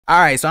All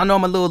right, so I know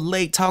I'm a little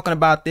late talking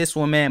about this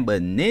one, man,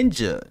 but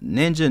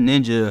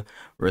Ninja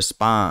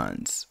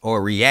responds,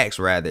 or reacts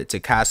rather,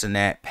 to Kai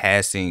Cenat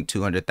passing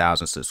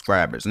 200,000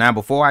 subscribers. Now,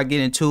 before I get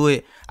into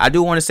it, I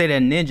do want to say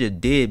that Ninja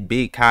did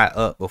big Kai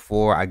up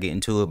before I get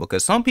into it,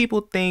 because some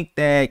people think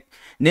that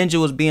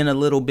Ninja was being a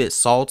little bit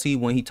salty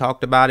when he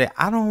talked about it.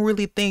 I don't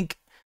really think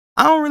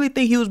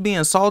he was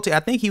being salty. I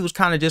think he was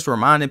kind of just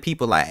reminding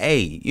people like,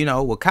 hey, you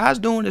know, what Kai's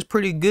doing is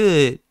pretty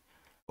good.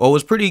 Well, it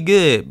was pretty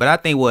good, but I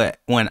think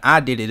when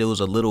I did it, it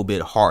was a little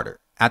bit harder.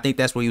 I think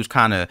that's what he was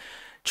kind of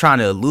trying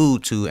to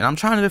allude to, and I'm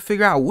trying to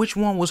figure out which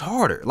one was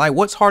harder. Like,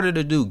 what's harder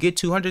to do? Get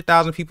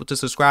 200,000 people to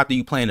subscribe to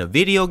you playing a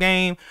video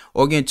game,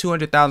 or getting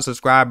 200,000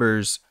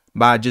 subscribers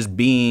by just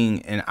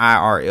being an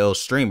IRL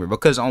streamer?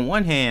 Because on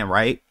one hand,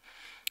 right,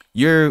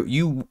 you're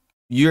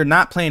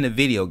not playing a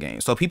video game,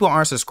 so people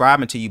aren't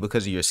subscribing to you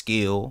because of your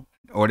skill,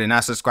 or they're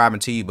not subscribing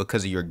to you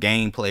because of your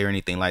gameplay or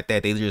anything like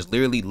that. They're just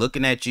literally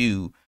looking at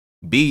you,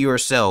 be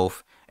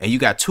yourself, and you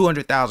got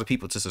 200,000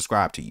 people to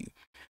subscribe to you.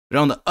 But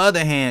on the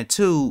other hand,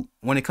 too,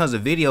 when it comes to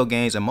video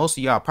games, and most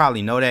of y'all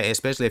probably know that,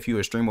 especially if you're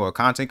a streamer or a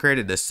content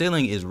creator, the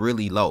ceiling is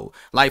really low.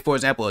 Like, for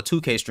example, a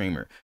 2K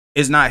streamer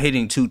is not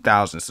hitting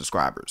 2,000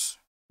 subscribers.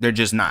 They're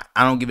just not.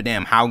 I don't give a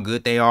damn how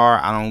good they are.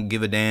 I don't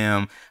give a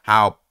damn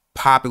how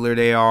popular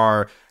they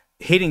are.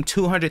 Hitting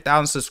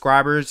 200,000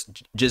 subscribers,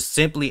 just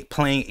simply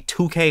playing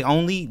 2K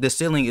only, the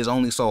ceiling is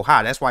only so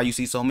high. That's why you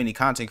see so many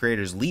content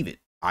creators leave it.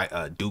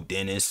 Duke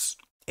Dennis,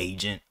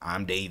 Agent,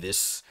 I'm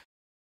Davis,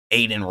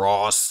 Aiden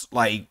Ross,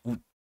 like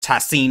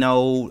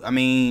Tassino, I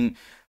mean,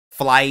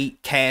 Flight,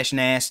 Cash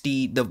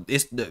Nasty.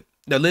 The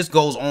list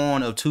goes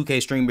on of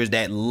 2K streamers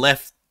that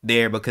left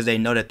there because they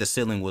know that the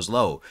ceiling was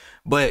low.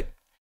 But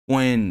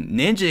when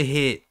Ninja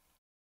hit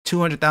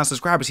 200,000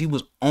 subscribers, he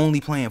was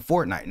only playing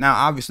Fortnite. Now,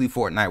 obviously,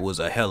 Fortnite was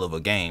a hell of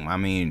a game. I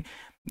mean,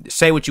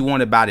 say what you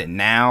want about it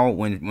now.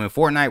 When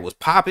Fortnite was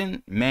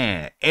popping,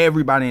 man,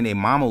 everybody and their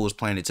mama was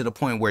playing it, to the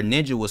point where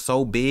Ninja was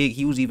so big,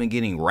 he was even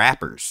getting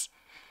rappers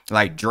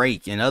like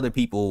Drake and other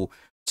people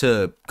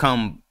to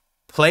come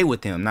play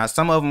with him. Now,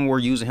 some of them were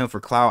using him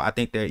for clout. I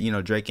think that, you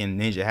know, Drake and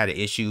Ninja had an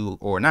issue,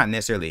 or not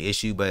necessarily an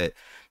issue, but,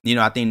 you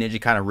know, I think Ninja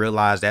kind of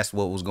realized that's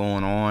what was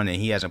going on,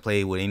 and he hasn't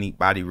played with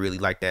anybody really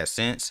like that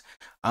since.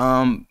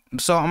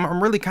 So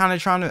I'm really kind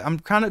of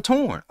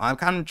torn. I'm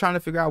kind of trying to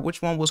figure out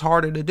which one was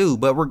harder to do.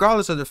 But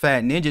regardless of the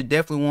fact, Ninja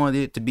definitely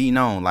wanted it to be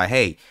known, like,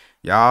 hey,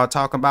 y'all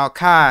talking about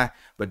Kai,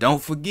 but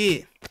don't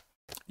forget,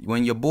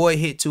 when your boy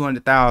hit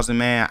 200,000,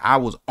 man, I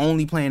was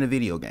only playing a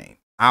video game.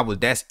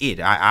 That's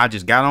it. I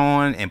just got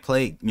on and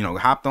played, you know,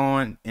 hopped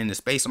on in the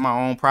space of my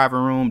own private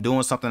room,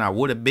 doing something I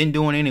would have been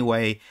doing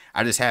anyway.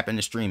 I just happened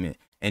to stream it,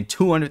 and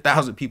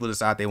 200,000 people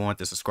decided they wanted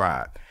to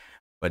subscribe.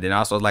 But then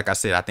also, like I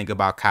said, I think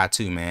about Kai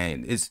too,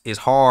 man. It's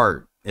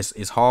hard.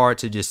 It's hard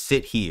to just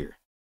sit here.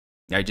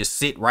 I just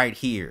sit right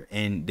here,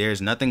 and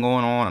there's nothing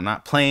going on. I'm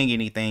not playing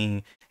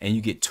anything, and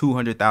you get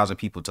 200,000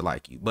 people to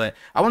like you. But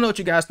I want to know what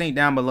you guys think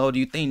down below. Do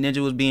you think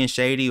Ninja was being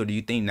shady, or do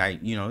you think, like,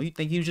 you know, you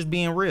think he was just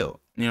being real?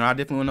 You know, I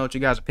definitely want to know what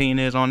you guys' opinion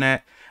is on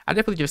that. I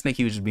definitely just think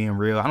he was just being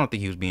real. I don't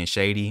think he was being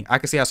shady. I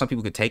can see how some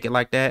people could take it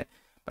like that,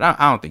 but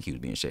I don't think he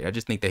was being shady. I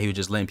just think that he was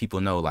just letting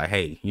people know, like,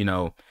 hey, you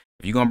know,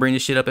 if you're going to bring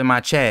this shit up in my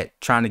chat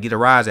trying to get a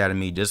rise out of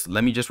me, just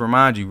let me just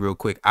remind you real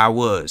quick, I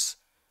was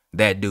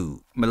that dude.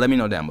 But let me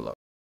know down below.